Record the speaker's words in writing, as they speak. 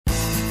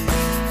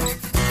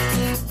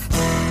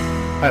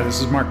Hi,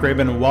 this is Mark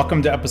Graban, and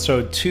welcome to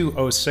episode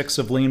 206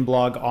 of Lean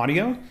Blog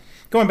Audio.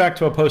 Going back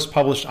to a post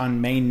published on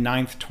May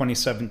 9th,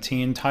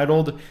 2017,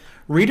 titled,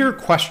 Reader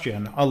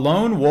Question, A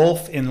Lone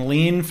Wolf in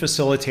Lean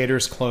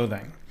Facilitator's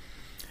Clothing.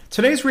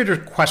 Today's reader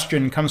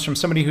question comes from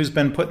somebody who's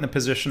been put in the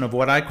position of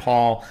what I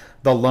call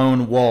the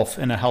lone wolf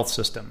in a health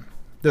system.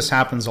 This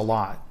happens a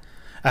lot.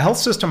 A health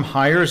system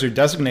hires or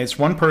designates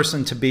one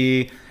person to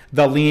be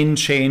the lean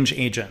change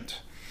agent.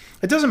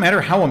 It doesn't matter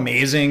how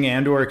amazing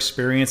and or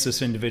experienced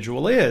this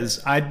individual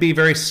is, I'd be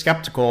very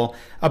skeptical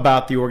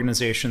about the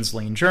organization's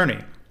lean journey.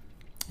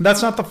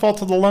 That's not the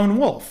fault of the lone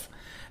wolf.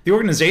 The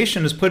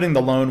organization is putting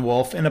the lone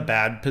wolf in a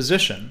bad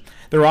position.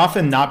 They're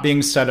often not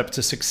being set up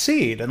to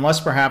succeed,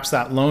 unless perhaps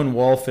that lone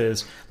wolf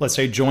is, let's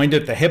say, joined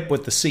at the hip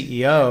with the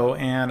CEO,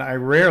 and I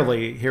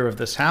rarely hear of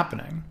this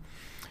happening.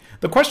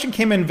 The question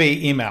came in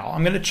via email.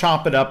 I'm going to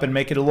chop it up and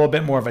make it a little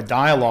bit more of a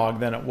dialogue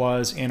than it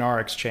was in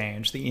our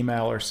exchange. The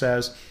emailer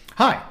says,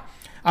 Hi,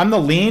 I'm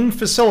the lean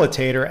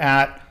facilitator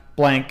at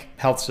blank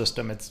health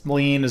system. It's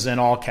lean is in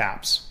all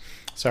caps.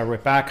 So I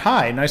wrote back,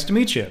 Hi, nice to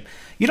meet you.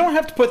 You don't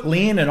have to put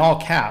lean in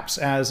all caps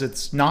as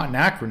it's not an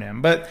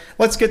acronym, but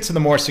let's get to the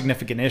more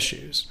significant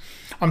issues.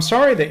 I'm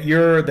sorry that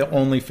you're the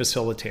only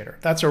facilitator.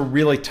 That's a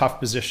really tough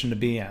position to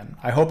be in.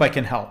 I hope I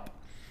can help.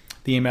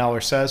 The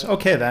emailer says,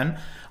 Okay then,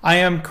 I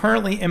am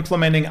currently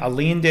implementing a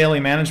lean daily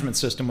management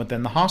system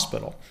within the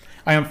hospital.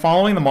 I am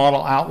following the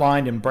model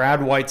outlined in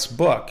Brad White's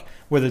book,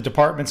 where the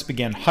departments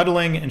begin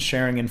huddling and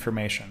sharing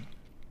information.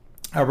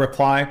 I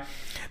reply,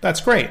 That's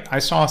great. I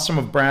saw some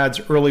of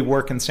Brad's early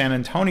work in San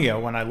Antonio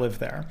when I lived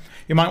there.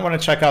 You might want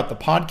to check out the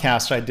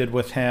podcast I did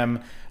with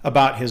him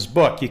about his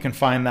book. You can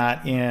find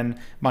that in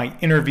my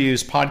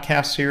interviews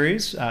podcast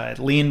series at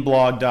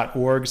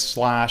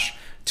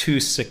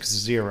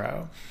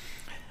leanblog.org/260.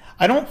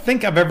 I don't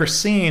think I've ever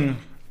seen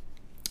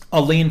a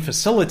lean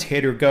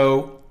facilitator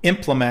go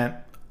implement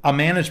a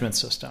management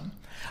system.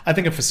 I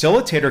think a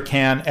facilitator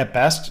can, at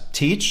best,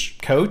 teach,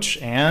 coach,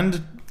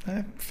 and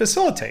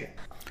facilitate.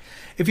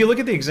 If you look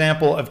at the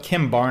example of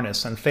Kim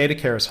Barnes and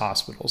ThedaCare's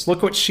hospitals,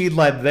 look what she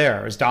led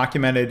there, as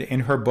documented in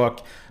her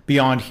book,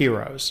 Beyond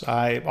Heroes.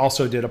 I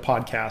also did a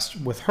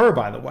podcast with her,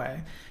 by the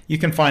way. You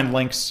can find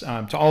links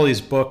to all these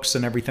books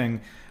and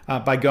everything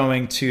by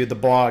going to the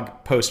blog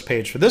post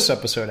page for this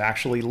episode,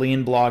 actually,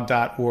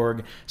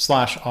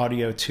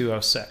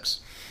 leanblog.org/audio206.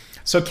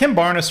 So Kim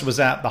Barnes was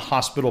at the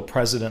hospital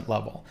president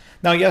level.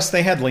 Now, yes,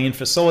 they had lean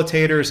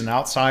facilitators and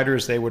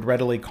outsiders they would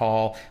readily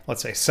call,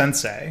 let's say,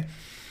 sensei.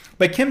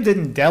 But Kim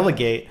didn't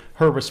delegate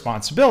her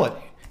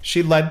responsibility.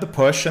 She led the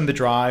push and the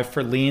drive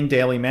for lean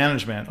daily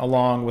management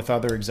along with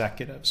other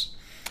executives.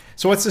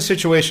 So what's the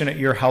situation at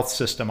your health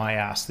system, I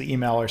asked. The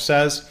emailer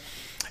says,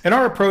 In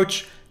our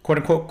approach, quote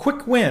unquote,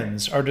 quick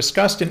wins are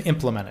discussed and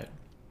implemented.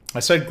 I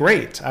said,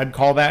 great. I'd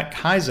call that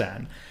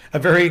Kaizen, a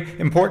very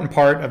important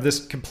part of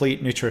this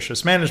complete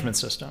nutritious management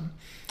system.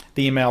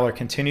 The emailer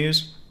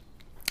continues,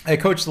 I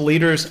coach the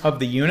leaders of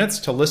the units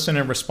to listen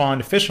and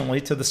respond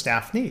efficiently to the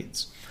staff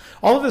needs.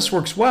 All of this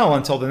works well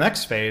until the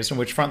next phase in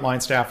which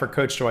frontline staff are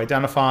coached to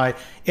identify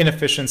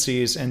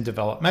inefficiencies and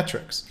develop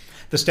metrics.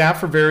 The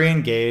staff are very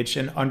engaged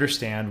and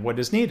understand what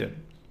is needed.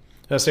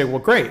 I say, well,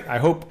 great. I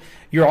hope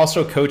you're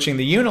also coaching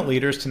the unit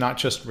leaders to not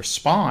just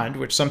respond,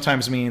 which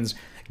sometimes means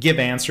give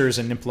answers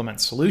and implement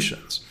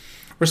solutions.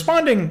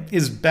 Responding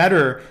is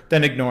better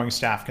than ignoring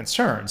staff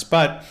concerns,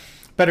 but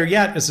better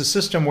yet is a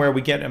system where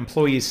we get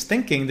employees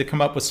thinking to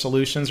come up with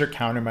solutions or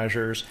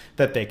countermeasures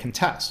that they can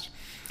test.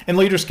 And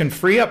leaders can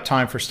free up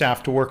time for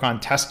staff to work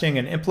on testing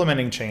and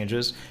implementing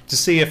changes to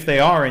see if they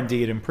are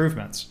indeed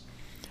improvements.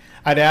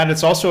 I'd add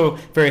it's also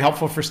very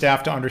helpful for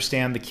staff to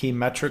understand the key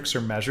metrics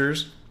or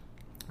measures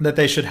that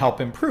they should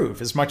help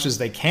improve as much as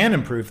they can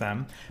improve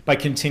them by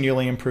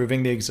continually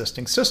improving the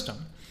existing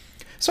system.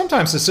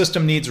 Sometimes the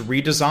system needs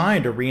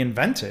redesigned or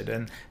reinvented,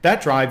 and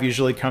that drive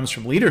usually comes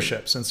from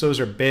leadership, since those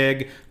are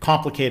big,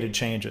 complicated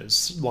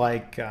changes,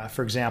 like,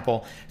 for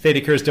example,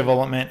 ThedaCare's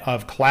development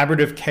of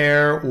collaborative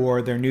care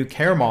or their new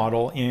care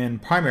model in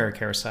primary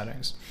care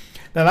settings.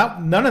 Now,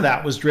 none of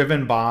that was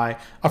driven by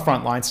a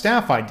frontline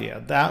staff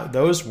idea.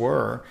 Those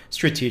were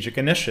strategic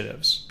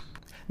initiatives.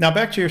 Now,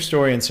 back to your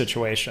story and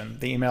situation,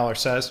 the emailer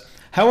says,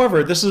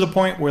 However, this is a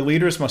point where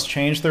leaders must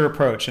change their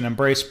approach and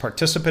embrace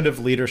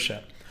participative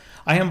leadership.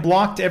 I am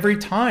blocked every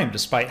time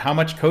despite how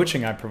much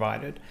coaching I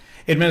provided.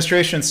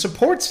 Administration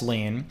supports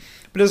lean,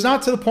 but is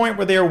not to the point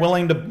where they are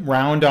willing to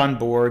round on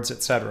boards,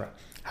 etc.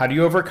 How do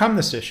you overcome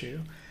this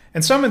issue?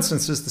 In some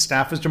instances, the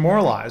staff is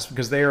demoralized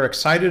because they are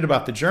excited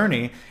about the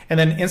journey and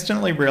then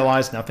instantly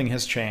realize nothing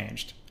has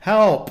changed.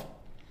 Help!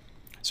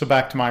 So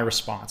back to my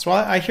response. Well,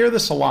 I hear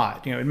this a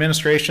lot.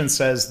 Administration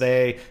says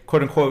they,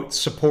 quote unquote,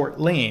 support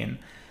lean.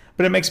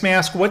 But it makes me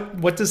ask,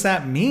 what does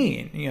that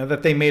mean?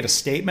 That they made a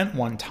statement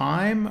one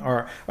time?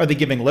 Or are they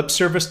giving lip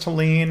service to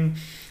lean?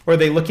 Or are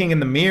they looking in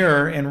the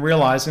mirror and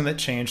realizing that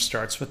change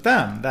starts with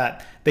them,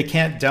 that they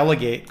can't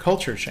delegate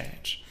culture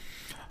change?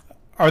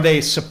 Are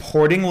they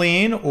supporting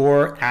lean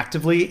or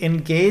actively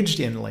engaged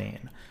in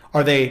lean?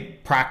 Are they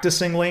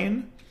practicing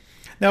lean?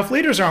 Now, if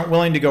leaders aren't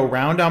willing to go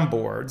round on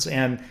boards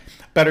and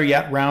better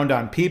yet, round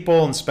on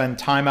people and spend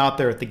time out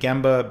there at the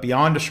Gemba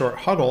beyond a short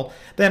huddle,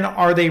 then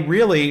are they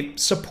really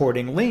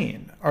supporting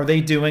lean? Are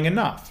they doing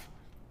enough?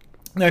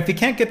 Now, if you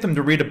can't get them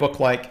to read a book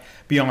like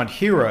Beyond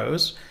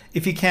Heroes,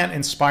 if you can't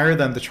inspire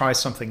them to try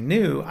something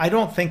new, I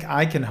don't think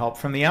I can help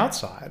from the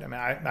outside. I mean,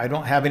 I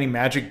don't have any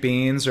magic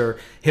beans or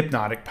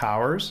hypnotic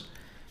powers.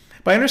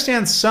 But I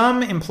understand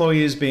some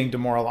employees being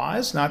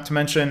demoralized, not to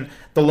mention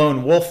the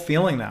lone wolf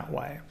feeling that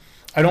way.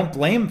 I don't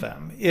blame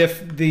them.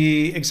 If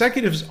the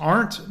executives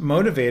aren't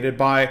motivated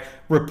by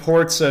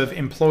reports of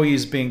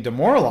employees being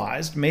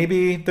demoralized,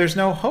 maybe there's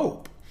no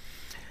hope.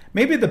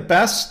 Maybe the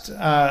best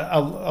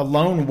a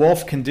lone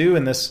wolf can do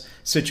in this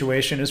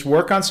situation is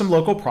work on some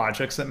local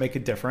projects that make a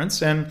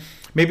difference and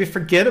maybe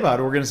forget about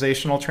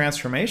organizational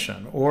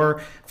transformation, or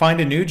find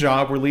a new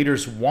job where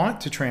leaders want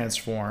to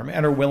transform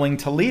and are willing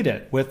to lead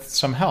it with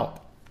some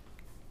help.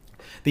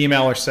 The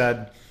emailer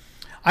said,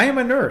 I am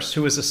a nurse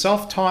who is a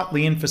self-taught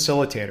lean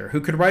facilitator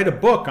who could write a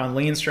book on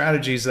lean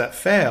strategies that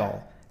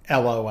fail,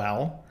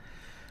 LOL.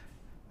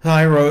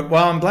 I wrote,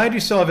 well, I'm glad you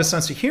still have a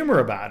sense of humor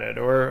about it,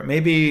 or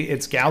maybe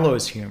it's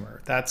gallows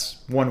humor.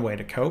 That's one way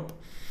to cope.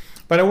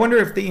 But I wonder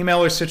if the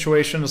emailer's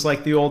situation is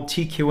like the old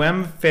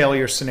TQM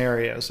failure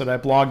scenarios that I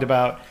blogged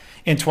about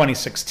in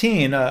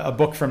 2016, a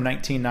book from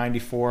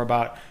 1994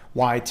 about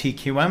why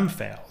TQM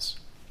fails.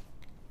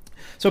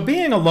 So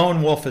being a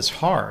lone wolf is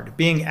hard.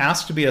 Being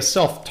asked to be a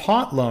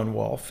self-taught lone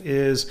wolf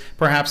is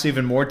perhaps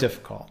even more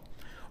difficult.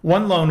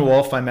 One lone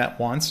wolf I met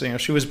once,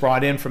 she was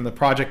brought in from the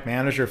project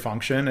manager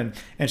function,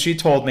 and she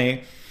told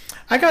me,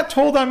 I got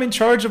told I'm in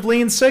charge of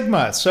Lean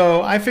Sigma,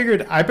 so I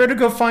figured I better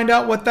go find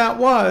out what that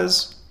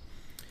was.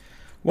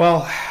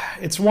 Well,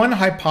 it's one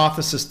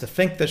hypothesis to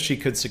think that she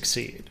could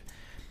succeed,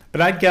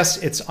 but I'd guess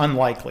it's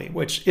unlikely,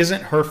 which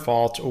isn't her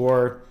fault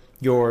or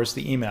yours,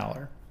 the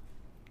emailer.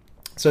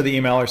 So the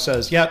emailer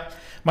says, yep,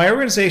 my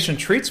organization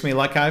treats me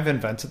like I've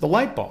invented the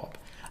light bulb.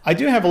 I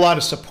do have a lot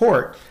of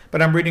support,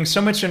 but I'm reading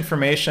so much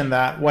information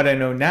that what I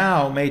know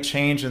now may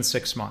change in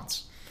 6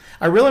 months.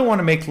 I really want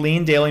to make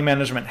lean daily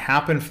management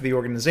happen for the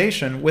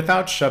organization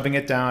without shoving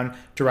it down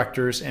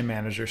directors and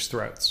managers'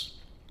 throats.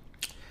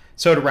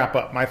 So to wrap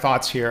up my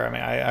thoughts here,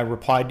 I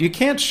replied, you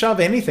can't shove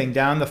anything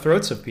down the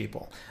throats of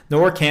people,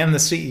 nor can the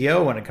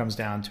CEO when it comes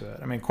down to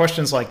it.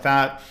 Questions like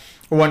that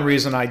are one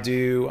reason I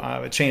do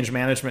a change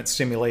management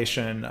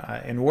simulation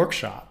in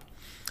workshop.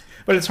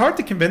 But it's hard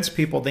to convince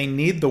people they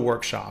need the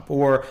workshop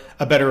or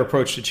a better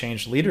approach to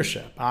change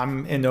leadership.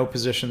 I'm in no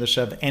position to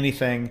shove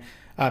anything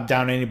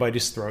down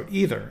anybody's throat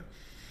either.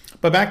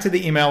 But back to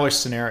the emailer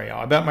scenario.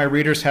 I bet my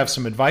readers have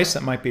some advice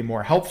that might be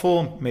more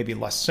helpful, maybe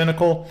less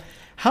cynical.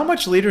 How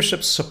much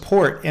leadership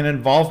support and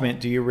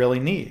involvement do you really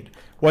need?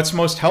 What's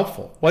most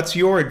helpful? What's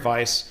your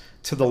advice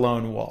to the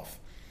lone wolf?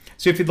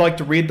 So if you'd like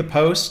to read the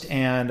post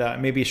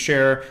and maybe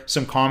share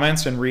some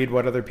comments and read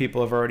what other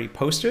people have already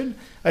posted,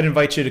 I'd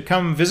invite you to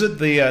come visit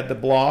the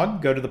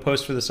blog. Go to the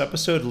post for this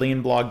episode,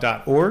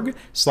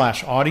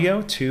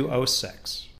 leanblog.org/audio206.